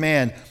His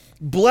command.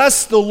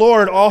 Bless the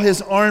Lord, all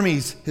His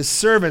armies, His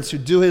servants who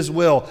do His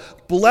will.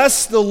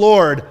 Bless the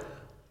Lord,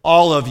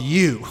 all of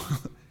you,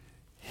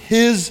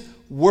 His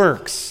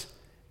works.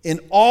 In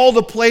all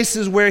the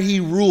places where He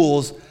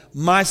rules,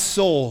 my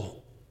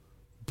soul,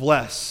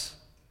 bless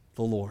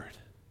the Lord.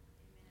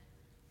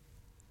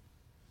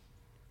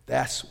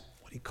 That's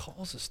what He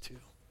calls us to.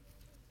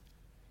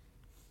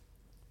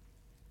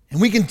 And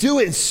we can do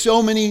it in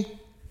so many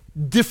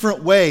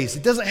different ways.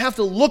 It doesn't have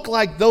to look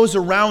like those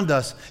around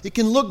us. It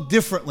can look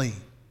differently.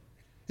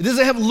 It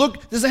doesn't have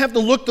to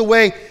look the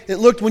way it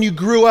looked when you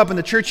grew up in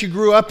the church you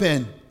grew up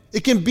in.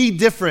 It can be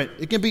different.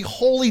 It can be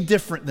wholly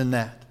different than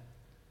that.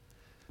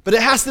 But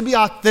it has to be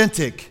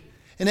authentic.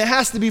 And it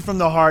has to be from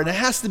the heart. And it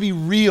has to be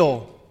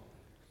real.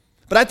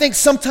 But I think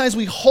sometimes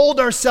we hold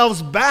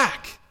ourselves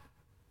back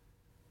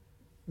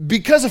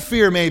Because of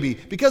fear, maybe.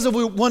 Because of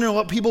wondering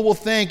what people will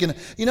think. And,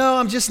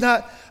 I'm just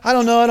not, I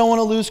don't know, I don't want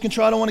to lose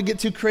control. I don't want to get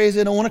too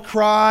crazy. I don't want to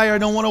cry, or I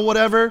don't want to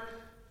whatever.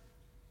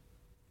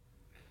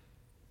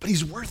 But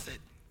he's worth it.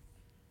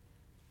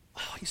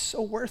 Oh, he's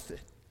so worth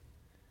it.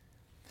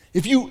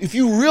 If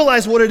you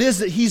realize what it is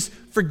that he's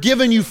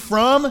forgiven you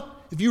from,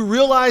 if you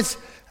realize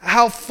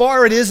how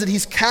far it is that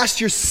he's cast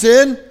your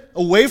sin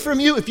away from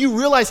you, if you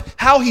realize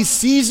how he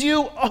sees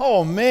you,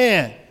 oh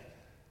man,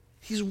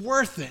 he's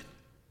worth it.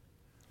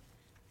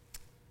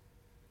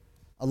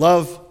 I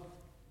love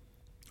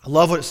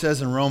what it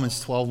says in Romans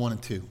 12, 1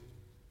 and 2.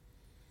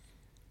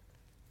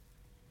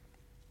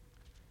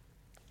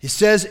 He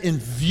says, in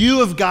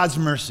view of God's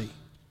mercy,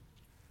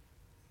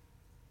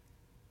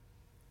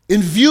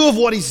 in view of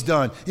what he's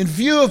done, in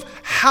view of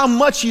how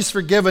much he's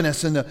forgiven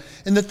us and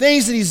the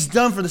things that he's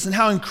done for us and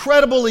how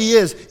incredible he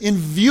is, in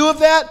view of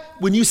that,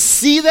 when you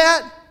see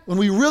that, when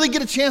we really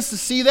get a chance to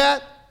see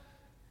that,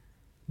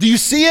 do you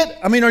see it?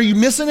 I mean, are you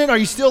missing it? Are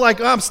you still like,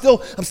 oh, I'm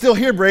still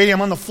here, Brady. I'm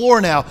on the floor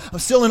now. I'm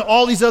still in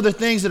all these other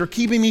things that are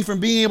keeping me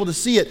from being able to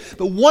see it.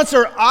 But once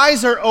our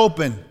eyes are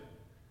open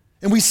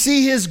and we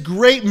see his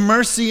great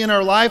mercy in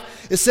our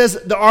life, it says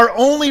that our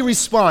only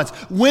response,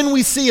 when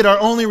we see it, our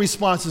only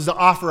response is to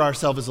offer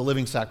ourselves as a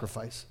living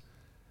sacrifice.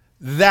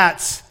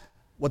 That's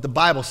what the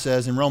Bible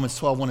says in Romans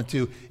 12, 1 and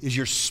 2, is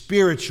your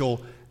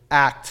spiritual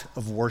act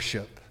of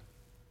worship.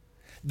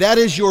 That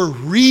is your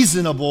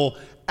reasonable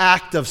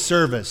act of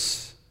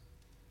service.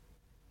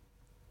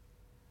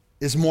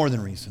 Is more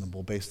than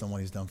reasonable based on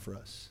what he's done for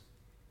us.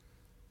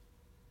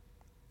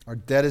 Our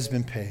debt has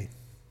been paid.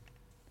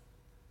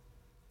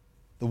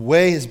 The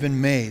way has been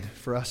made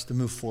for us to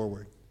move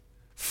forward.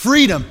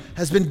 Freedom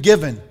has been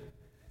given.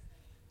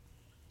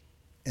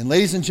 And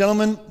ladies and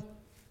gentlemen,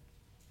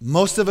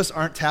 most of us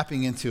aren't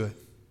tapping into it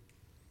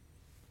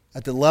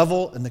at the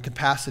level and the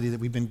capacity that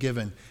we've been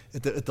given,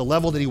 at the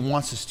level that he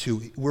wants us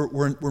to.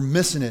 We're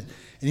missing it.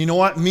 And you know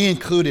what? Me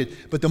included.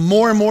 But the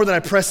more and more that I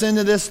press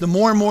into this, the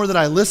more and more that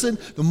I listen,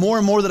 the more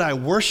and more that I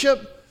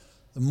worship,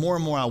 the more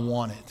and more I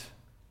want it.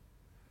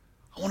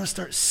 I want to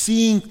start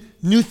seeing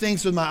new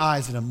things with my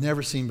eyes that I've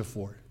never seen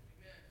before.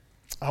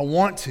 I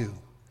want to.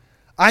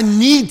 I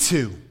need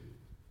to.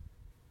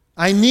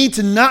 I need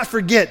to not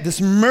forget this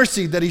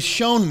mercy that he's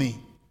shown me.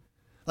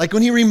 Like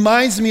when he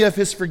reminds me of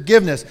his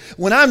forgiveness.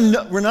 When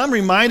I'm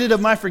reminded of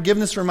my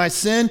forgiveness for my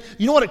sin,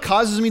 you know what it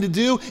causes me to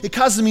do? It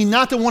causes me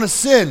not to want to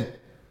sin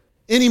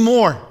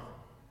anymore.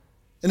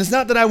 And it's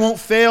not that I won't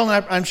fail,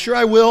 and I'm sure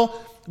I will,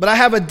 but I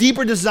have a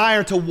deeper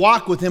desire to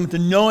walk with him, to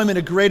know him in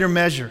a greater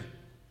measure.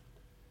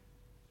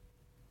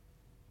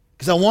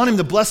 Because I want him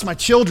to bless my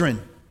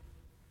children.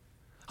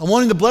 I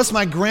want him to bless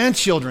my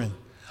grandchildren.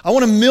 I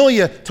want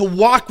Amelia to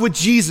walk with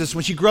Jesus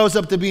when she grows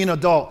up to be an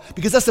adult,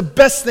 because that's the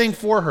best thing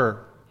for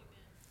her.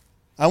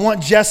 I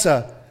want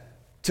Jessa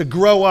to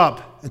grow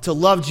up and to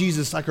love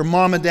Jesus like her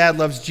mom and dad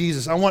loves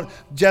Jesus. I want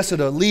Jessa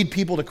to lead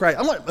people to Christ.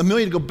 I want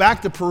Amelia to go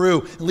back to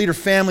Peru and lead her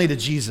family to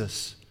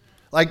Jesus.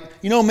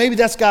 Maybe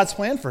that's God's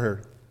plan for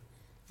her.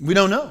 We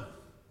don't know.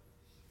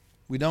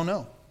 We don't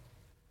know.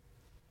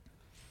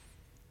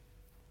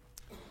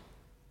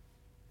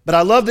 But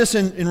I love this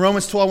in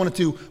Romans 12, 1 and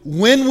 2.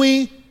 When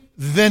we,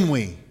 then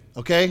we.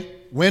 Okay?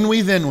 When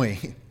we, then we.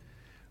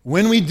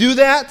 When we do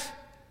that,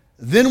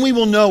 then we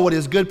will know what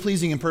his good,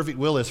 pleasing, and perfect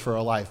will is for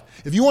our life.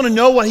 If you want to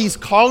know what he's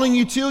calling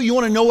you to, you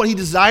want to know what he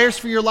desires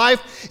for your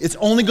life, it's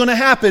only going to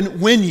happen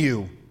when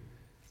you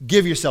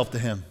give yourself to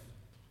him.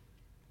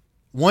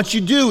 Once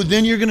you do,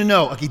 then you're going to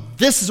know, okay,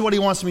 this is what he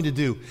wants me to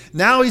do.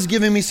 Now he's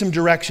giving me some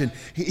direction.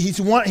 He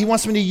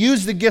wants me to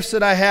use the gifts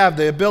that I have,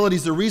 the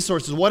abilities, the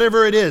resources,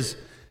 whatever it is.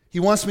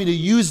 He wants me to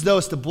use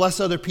those to bless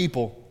other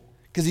people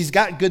because he's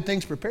got good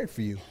things prepared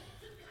for you.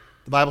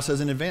 The Bible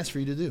says in advance for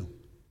you to do.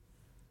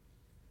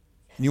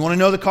 And you want to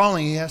know the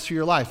calling he has for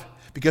your life.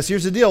 Because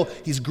here's the deal.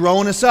 He's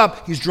growing us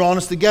up. He's drawing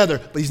us together.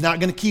 But he's not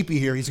going to keep you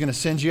here. He's going to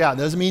send you out.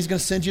 That doesn't mean he's going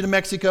to send you to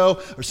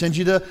Mexico or send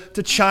you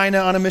to China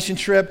on a mission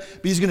trip.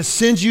 But he's going to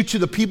send you to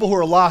the people who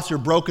are lost, who are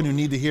broken, who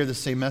need to hear the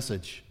same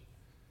message.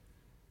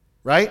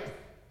 Right?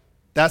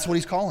 That's what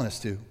he's calling us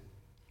to.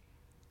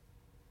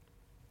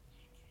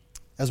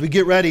 As we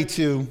get ready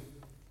to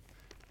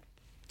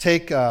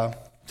take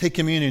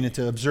communion and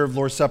to observe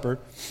Lord's Supper,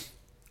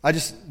 I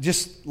just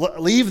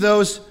leave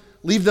those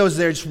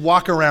there. Just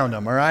walk around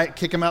them, all right?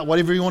 Kick them out,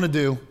 whatever you want to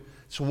do.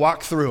 Just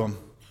walk through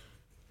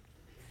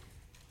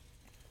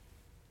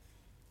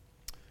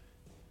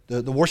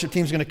them. The worship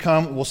team's going to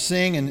come. We'll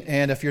sing,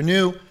 and if you're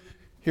new,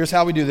 here's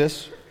how we do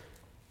this.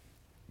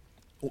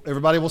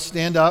 Everybody will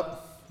stand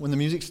up when the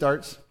music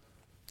starts,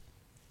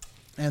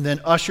 and then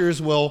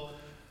ushers will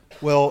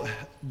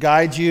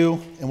guide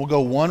you, and we'll go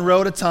one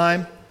row at a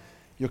time.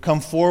 You'll come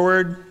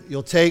forward.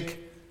 You'll take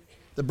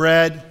the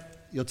bread.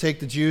 You'll take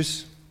the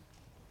juice.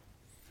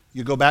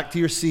 You go back to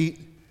your seat,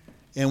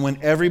 and when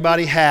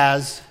everybody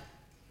has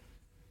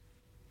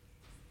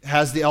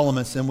the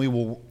elements, then we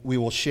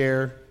will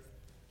share.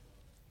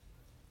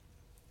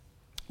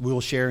 We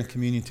will share in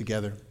communion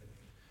together.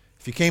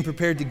 If you came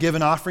prepared to give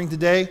an offering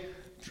today,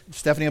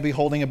 Stephanie will be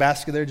holding a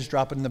basket there. Just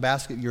drop it in the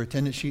basket. Your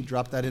attendance sheet,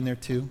 drop that in there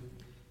too.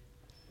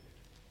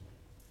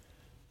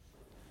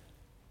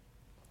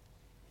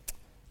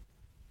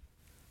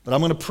 But I'm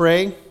going to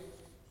pray.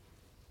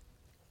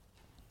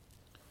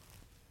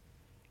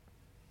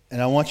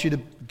 And I want you to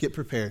get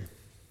prepared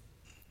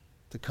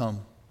to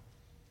come.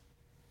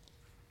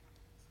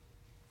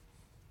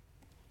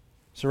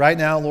 So right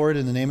now, Lord,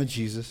 in the name of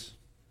Jesus,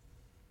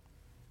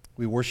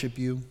 we worship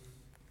you.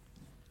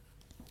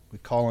 We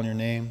call on your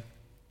name.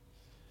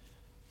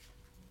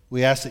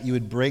 We ask that you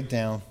would break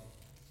down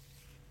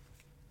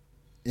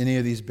any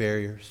of these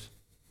barriers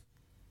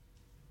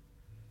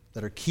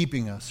that are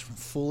keeping us from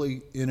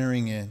fully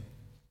entering in.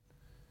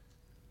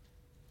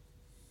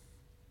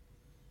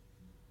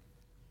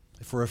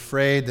 If we're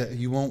afraid that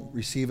you won't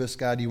receive us,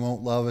 God, you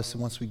won't love us,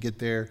 and once we get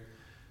there,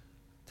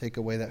 take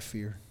away that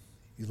fear.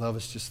 You love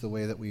us just the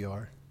way that we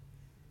are.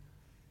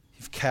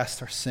 You've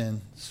cast our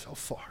sin so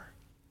far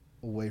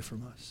away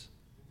from us.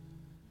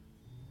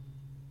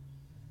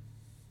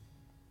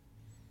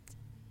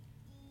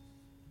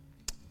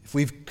 If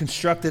we've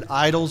constructed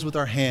idols with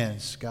our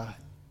hands, God,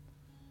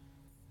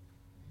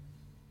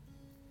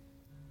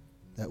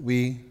 that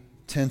we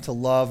tend to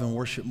love and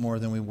worship more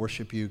than we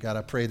worship you, God,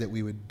 I pray that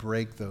we would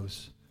break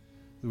those.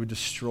 We would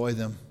destroy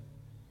them,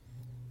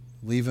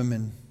 leave them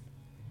in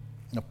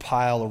a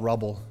pile of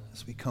rubble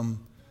as we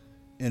come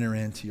enter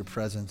into your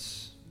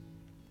presence.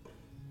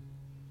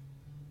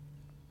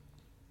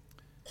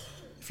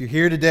 If you're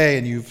here today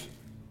and you've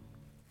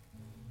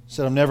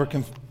said, I've never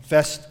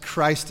confessed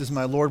Christ as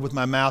my Lord with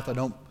my mouth,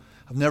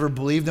 I've never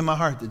believed in my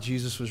heart that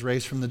Jesus was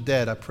raised from the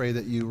dead, I pray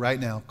that you right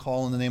now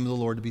call on the name of the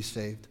Lord to be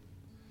saved.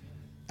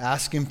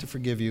 Ask him to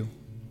forgive you,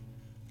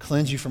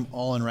 cleanse you from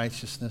all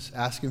unrighteousness.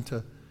 Ask him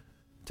to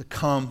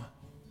come,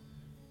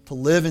 to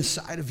live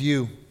inside of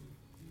you,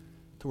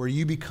 to where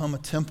you become a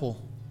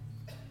temple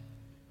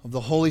of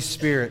the Holy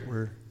Spirit,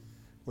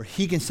 where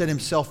he can set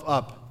himself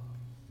up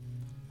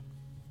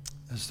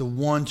as the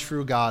one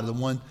true God, the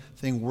one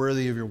thing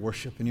worthy of your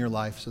worship in your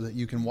life, so that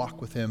you can walk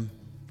with him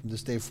from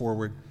this day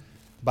forward.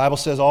 The Bible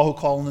says all who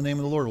call on the name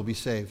of the Lord will be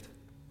saved.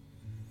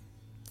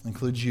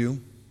 Includes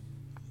you,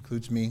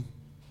 includes me.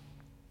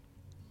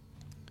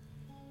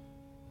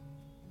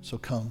 So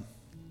come.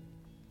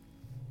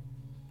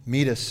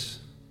 Meet us,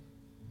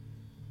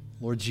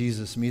 Lord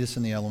Jesus, meet us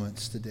in the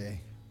elements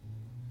today.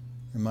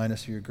 Remind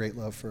us of your great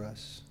love for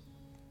us.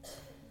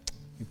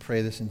 We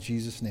pray this in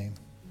Jesus' name.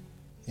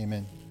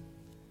 Amen.